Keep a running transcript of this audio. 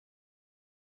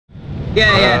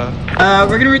Yeah.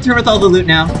 We're gonna return with all the loot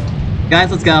now. Guys,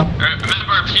 let's go. Remember,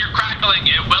 if you're crackling,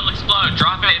 it will explode.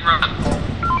 Drop it and run.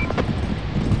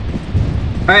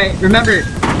 Alright, remember.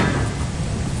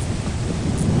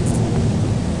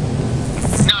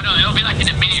 No, it'll be like an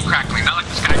immediate crackling, not like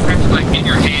the sky crackling, like in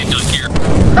your hand, you'll hear.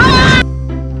 Ah!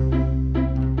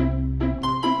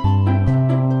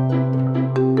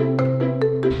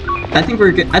 I think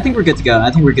we're good. I think we're good to go.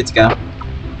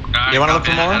 You wanna look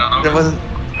for more? There wasn't.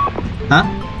 Huh?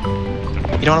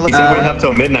 You don't wanna look We for more? have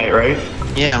till midnight, right?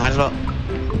 Yeah, might as well.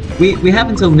 We have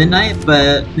until midnight,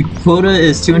 but the quota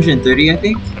is 230, I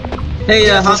think. Hey,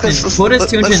 Hoffman, quota is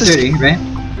 230, right?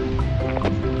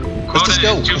 Let's just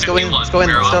go. Let's go in. Let's go in.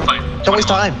 Don't waste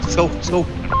time. Let's go. We just,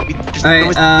 All right.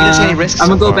 we didn't see any risks. I'm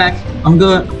gonna so go far. back.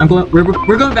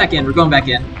 We're going back in. We're going back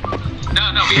in.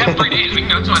 No, we have 3 days. We can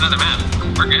go to another map.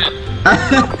 We're good.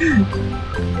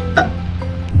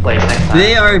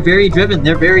 They are very driven.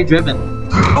 They're very driven.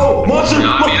 Oh, monster!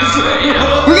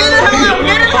 Yeah. We're getting the hell out! We're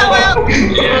getting the hell out!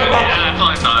 Yeah, that's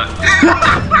what I thought.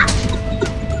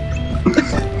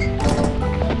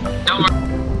 Don't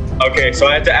worry. Okay, so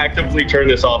I have to actively turn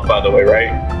this off, by the way,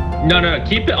 right? No,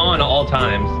 keep it on at all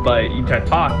times, but you can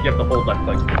talk, you have to hold left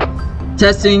click.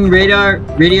 Testing radar,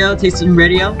 radio, testing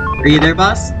radio. Are you there,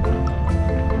 boss?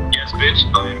 Yes, bitch,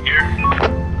 I'm here.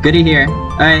 Good to hear.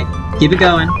 Alright, keep it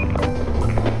going.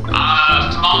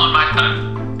 Small on my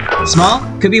side. Small?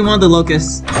 Could be one of the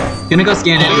locusts. Gonna go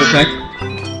scan it real quick.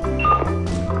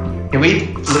 Can we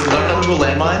look down to a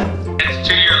landmine? It's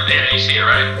to your, yeah, you see it,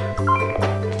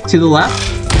 right? To the left?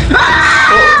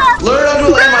 Oh, lure it onto a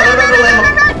landmine.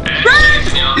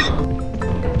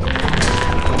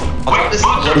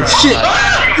 Shit!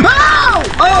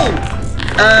 Oh!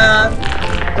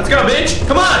 Let's go, bitch!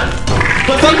 Come on!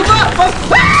 Fuck him up!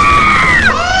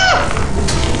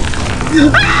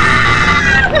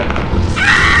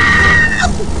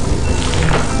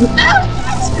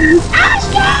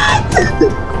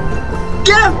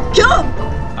 Get him! Kill him!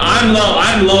 I'm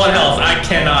low on health. I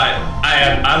cannot.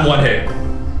 I'm one hit.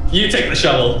 You take the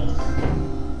shovel.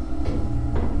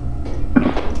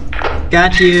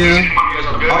 Got you.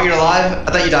 Oh, you're alive?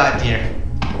 I thought you died here.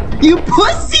 You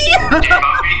pussy!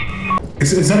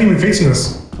 It's not even facing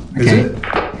us. Is Okay. it?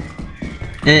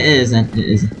 It isn't.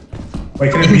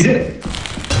 Wait, can I beat it?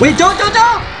 Wait, don't!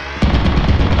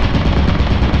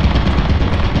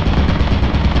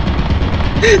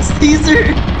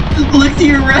 Caesar! Look to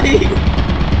your right!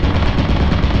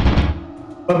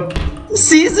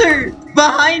 Caesar!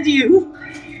 Behind you!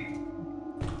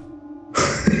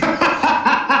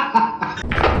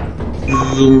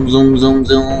 Zoom.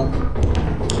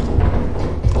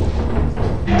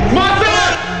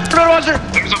 Monster!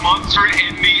 There's a monster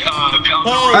in the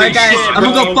Alright guys, I'm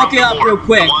gonna go fuck it up real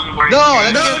quick. No,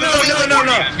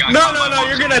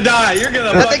 You're gonna die. You're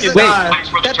gonna That fucking thing's die.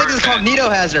 that thing is called Nito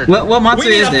Hazard. What monster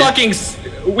is it?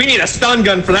 We need a stun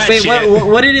gun for that Wait, shit.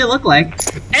 what did it look like?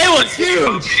 It was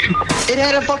huge. It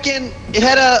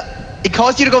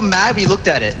caused you to go mad when you looked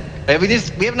at it. Right, we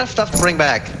have enough stuff to bring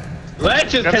back.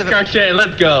 Let's just pick our shit.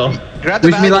 Let's go. Grab the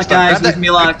Wish me luck, guys. Grab Wish me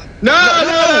luck. No.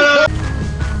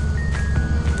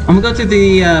 I'm gonna go to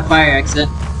the fire exit.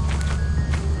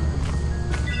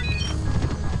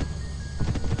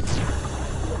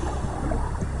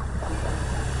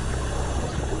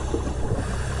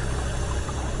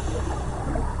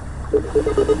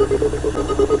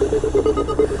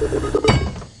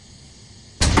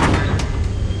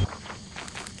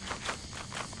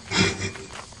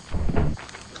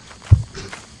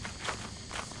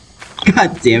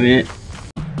 God damn it.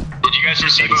 Did you guys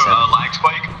receive a lag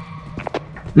spike?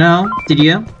 No? Did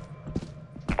you?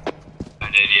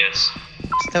 I did, yes.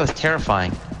 That was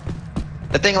terrifying.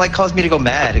 That thing like caused me to go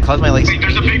mad. It caused my legs. Wait,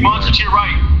 there's a big monster to your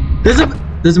right.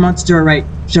 There's a monster to our right.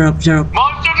 Shut up. Monster to the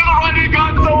right, you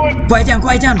got someone! Quiet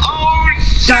down. Oh,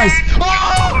 shit! Guys!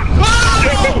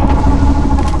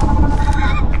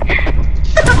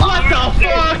 What the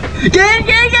fuck? Get in!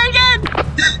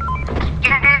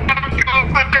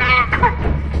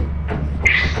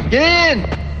 Get in!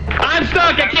 I'm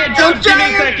stuck. I can't I'm jump. Give me a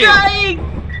second. trying!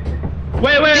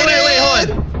 Wait, hold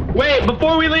on. Wait,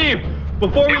 before we leave.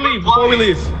 Hold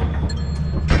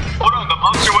on, the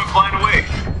monster went flying away.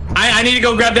 I need to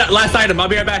go grab that last item. I'll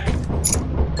be right back.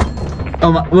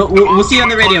 Oh my, we'll see you on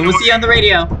the radio. Wait,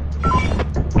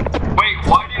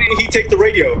 why didn't he take the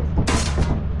radio?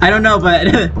 I don't know, but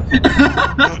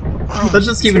let's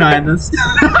just keep an eye on this.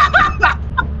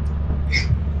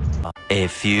 A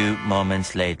few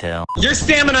moments later. Your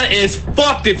stamina is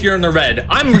fucked if you're in the red.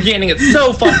 I'm regaining it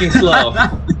so fucking slow.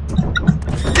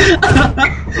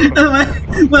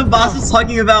 when Boss was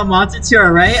talking about monster to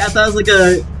our right, I thought it was like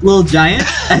a little giant.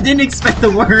 I didn't expect the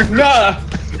worm. Nah.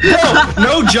 Bro,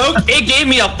 no joke, it gave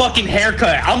me a fucking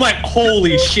haircut. I'm like,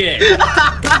 holy shit.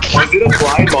 Was it a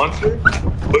blind monster?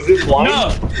 Was it blind?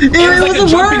 No, It was like a a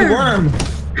jumping worm.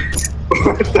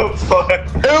 What the fuck?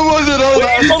 It wasn't all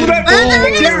that. Come back!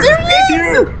 It's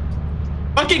here!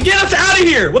 Fucking get us out of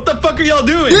here! What the fuck are y'all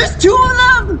doing? There's 2 of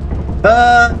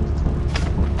them!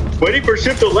 Waiting for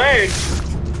ship to land.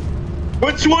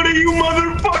 Which one of you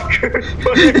motherfuckers?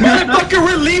 Motherfucker,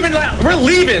 we're leaving. We're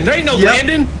leaving. There ain't no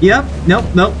landing. Yep.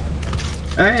 Nope.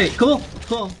 Alright, cool.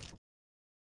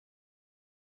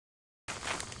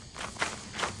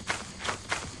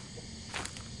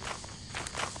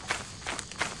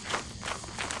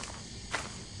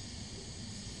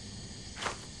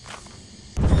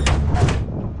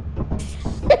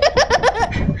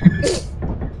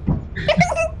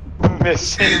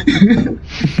 Missing.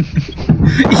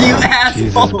 You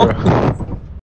asshole!